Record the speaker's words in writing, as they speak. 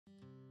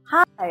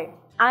Hi,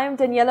 I'm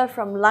Daniela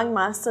from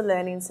Langmaster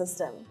Learning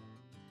System.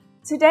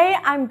 Today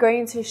I'm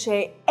going to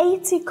share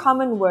 80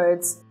 common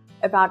words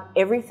about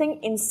everything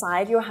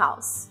inside your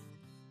house.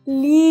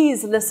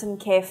 Please listen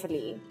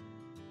carefully.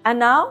 And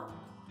now,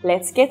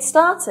 let's get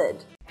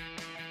started.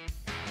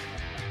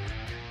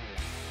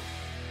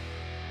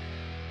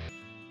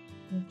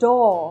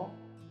 Door,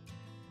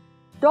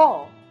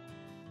 door.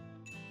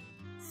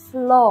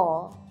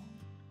 Floor,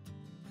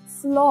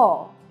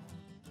 floor.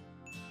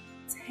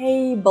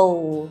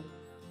 Table,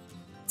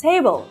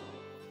 table.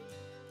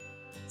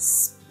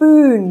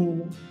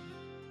 Spoon,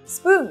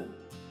 spoon.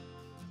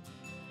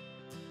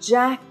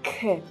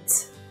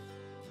 Jacket,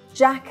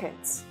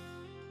 jacket.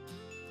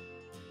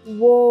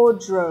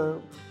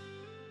 Wardrobe,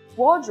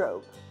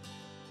 wardrobe.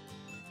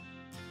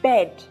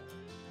 Bed,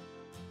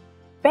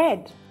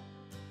 bed.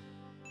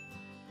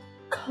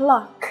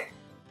 Clock,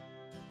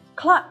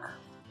 clock.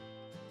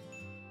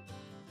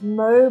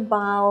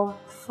 Mobile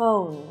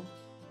phone,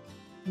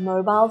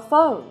 mobile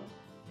phone.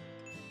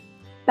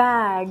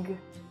 Bag,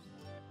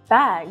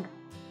 bag.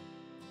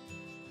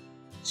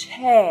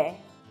 Chair,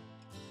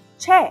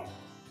 chair.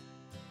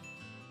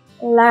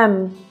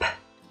 Lamp,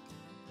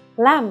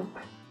 lamp.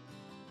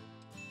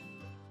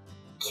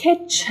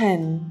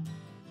 Kitchen,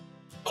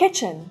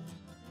 kitchen.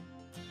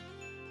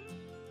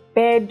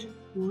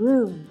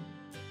 Bedroom,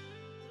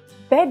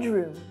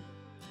 bedroom.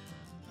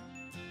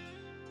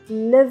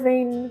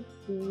 Living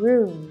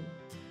room,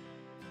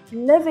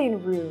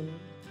 living room.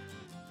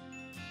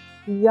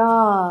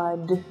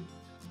 Yard,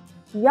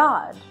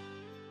 yard.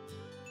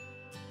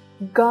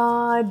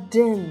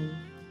 Garden,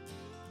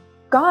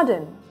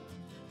 garden.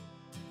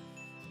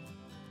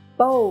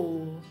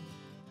 Bowl,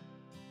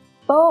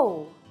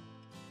 bowl.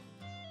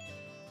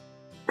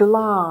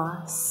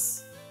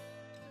 Glass,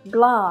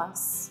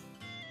 glass.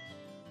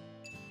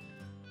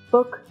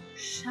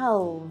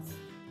 Bookshelf,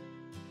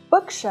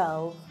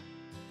 bookshelf.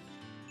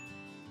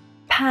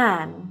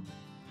 Pan,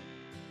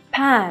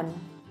 pan.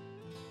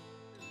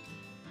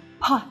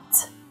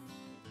 Pot,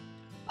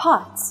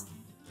 pot.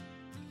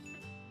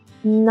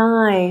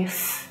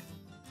 Knife,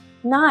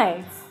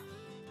 knife.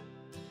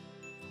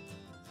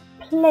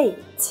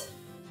 Plate,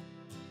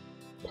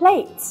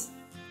 plate.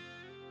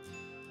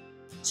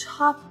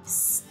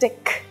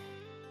 Chopstick,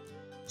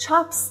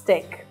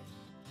 chopstick.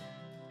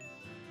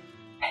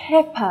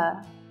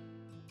 Pepper,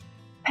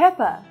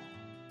 pepper.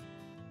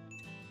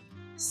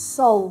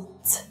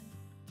 Salt,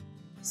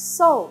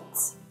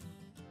 salt.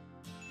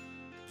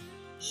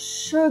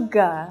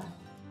 Sugar,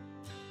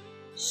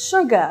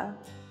 sugar.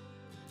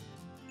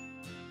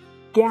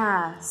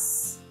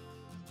 Gas,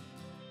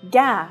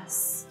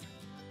 gas.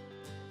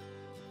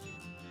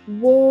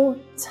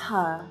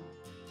 Water,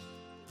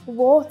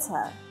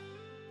 water.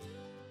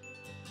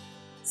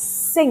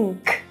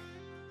 Sink,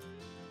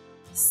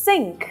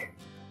 sink.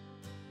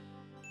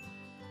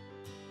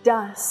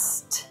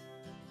 Dust,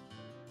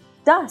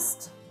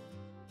 dust.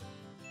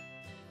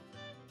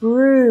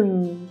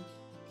 Broom,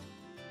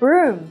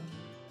 broom.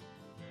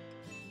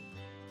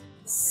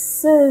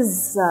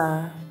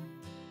 Scissor,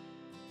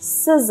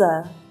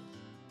 scissor.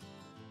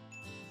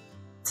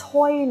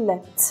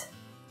 Toilet,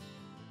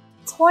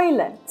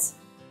 toilet.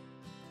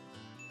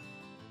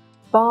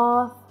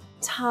 Bath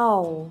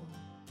towel,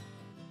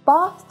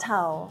 bath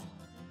towel.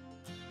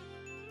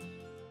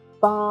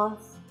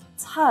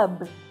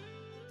 Bathtub,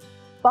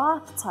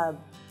 bathtub.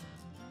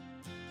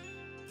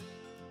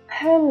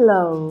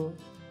 Pillow,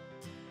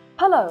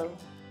 pillow.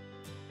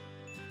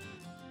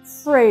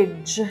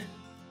 Fridge,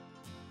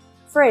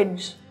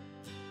 fridge.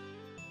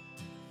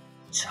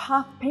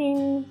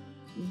 Chopping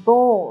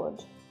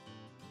board.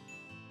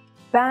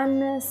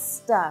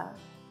 Banister,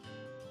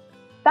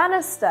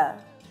 banister.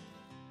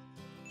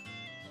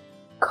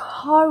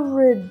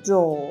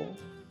 Corridor,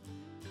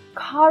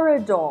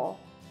 corridor.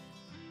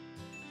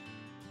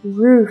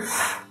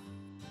 Roof,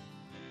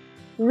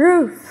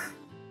 roof.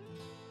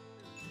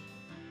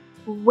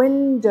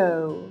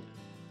 Window,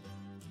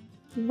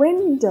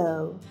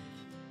 window.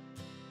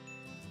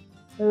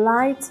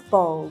 Light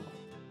bulb,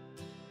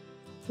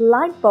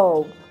 light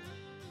bulb.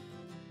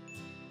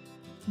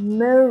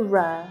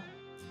 Mirror,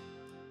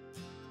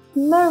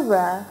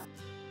 mirror.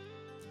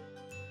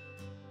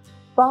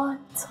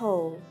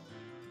 Bottle,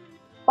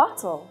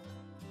 bottle.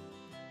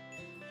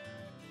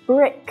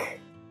 Brick,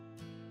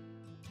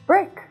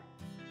 brick.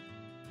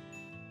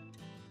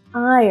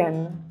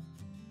 Iron,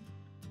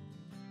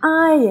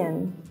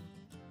 iron.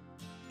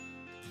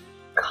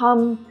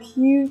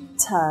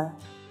 Computer,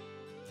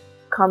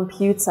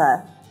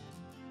 computer.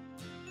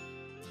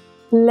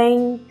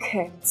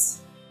 Blanket,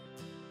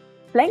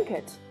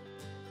 blanket.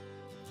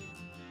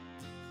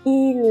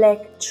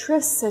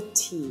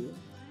 Electricity,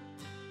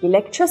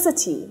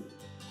 electricity.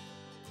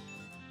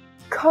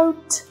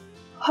 Coat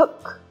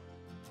hook,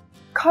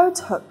 coat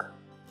hook.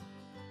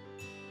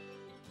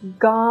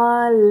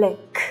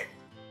 Garlic,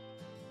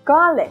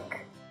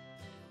 garlic.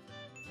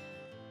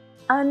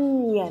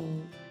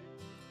 Onion,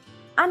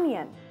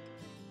 onion.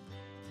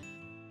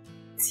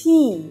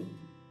 Tea,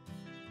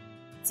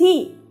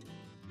 tea.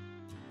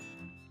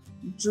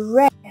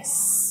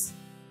 Dress,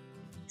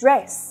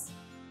 dress,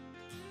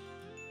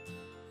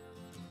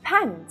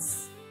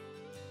 pants,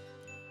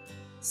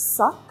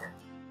 sock,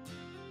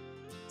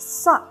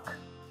 sock,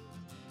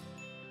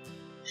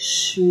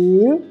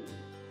 shoe,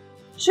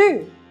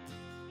 shoe,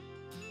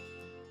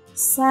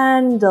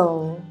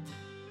 sandal,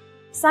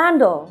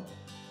 sandal,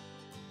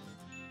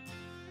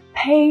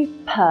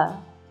 paper,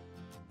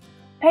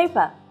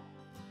 paper,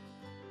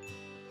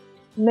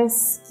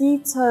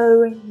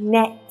 mosquito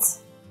net,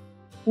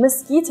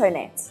 mosquito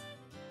net,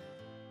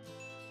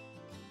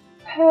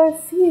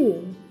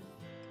 perfume,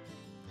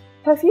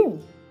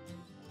 perfume,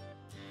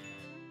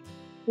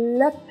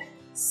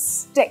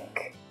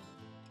 lipstick,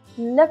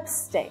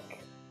 lipstick,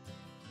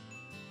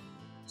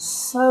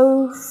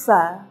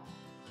 sofa,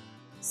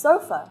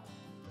 sofa,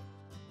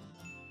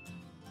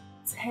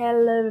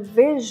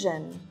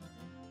 television,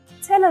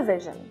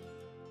 television,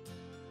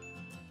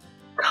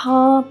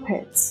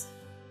 carpet,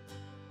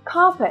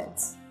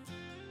 carpet,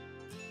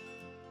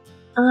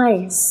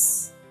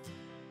 ice,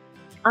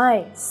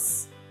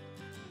 ice,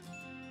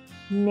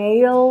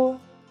 nail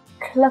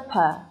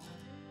clipper,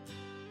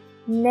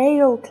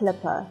 nail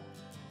clipper,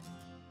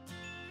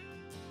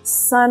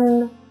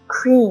 sun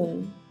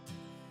cream,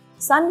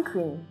 sun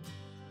cream,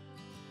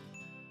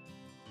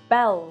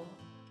 bell,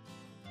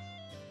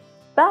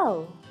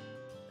 bell,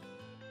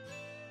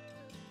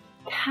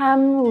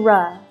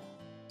 camera,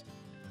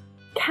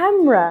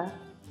 camera,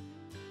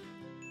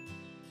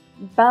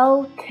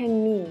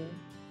 balcony,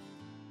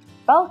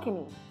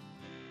 balcony,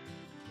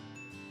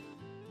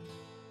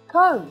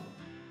 comb.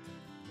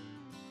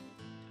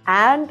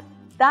 And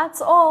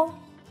that's all.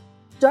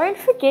 Don't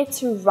forget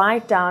to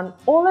write down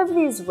all of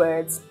these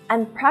words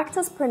and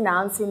practice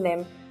pronouncing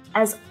them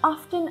as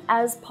often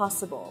as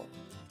possible.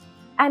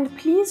 And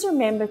please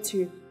remember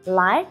to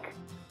like,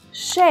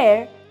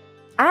 share,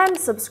 and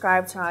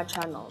subscribe to our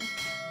channel.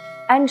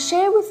 And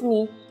share with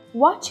me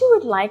what you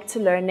would like to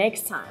learn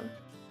next time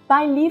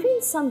by leaving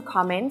some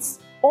comments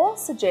or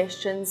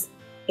suggestions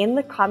in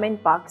the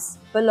comment box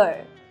below.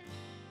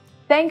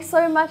 Thanks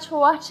so much for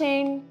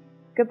watching.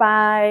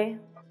 Goodbye.